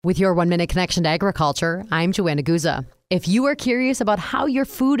With your 1-minute connection to agriculture, I'm Joanna Guza. If you are curious about how your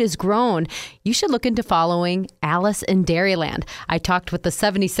food is grown, you should look into following Alice in Dairyland. I talked with the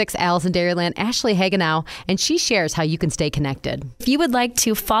 76 Alice in Dairyland, Ashley Hagenow, and she shares how you can stay connected. If you would like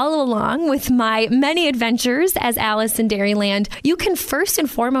to follow along with my many adventures as Alice in Dairyland, you can first and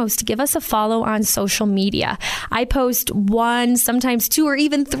foremost give us a follow on social media. I post 1, sometimes 2, or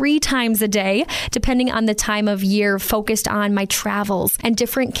even 3 times a day, depending on the time of year, focused on my travels and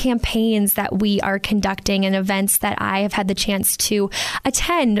different campaigns that we are conducting and events that I have had the chance to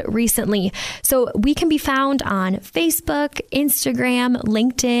attend recently. So we can be found on Facebook, Instagram,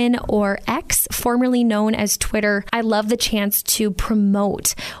 LinkedIn, or X, formerly known as Twitter. I love the chance to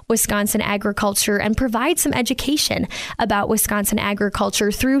promote Wisconsin agriculture and provide some education about Wisconsin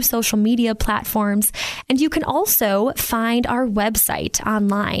agriculture through social media platforms. And you can also find our website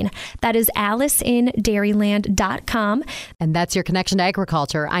online. That is aliceinDairyland.com. And that's your connection to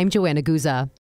agriculture. I'm Joanna Guza.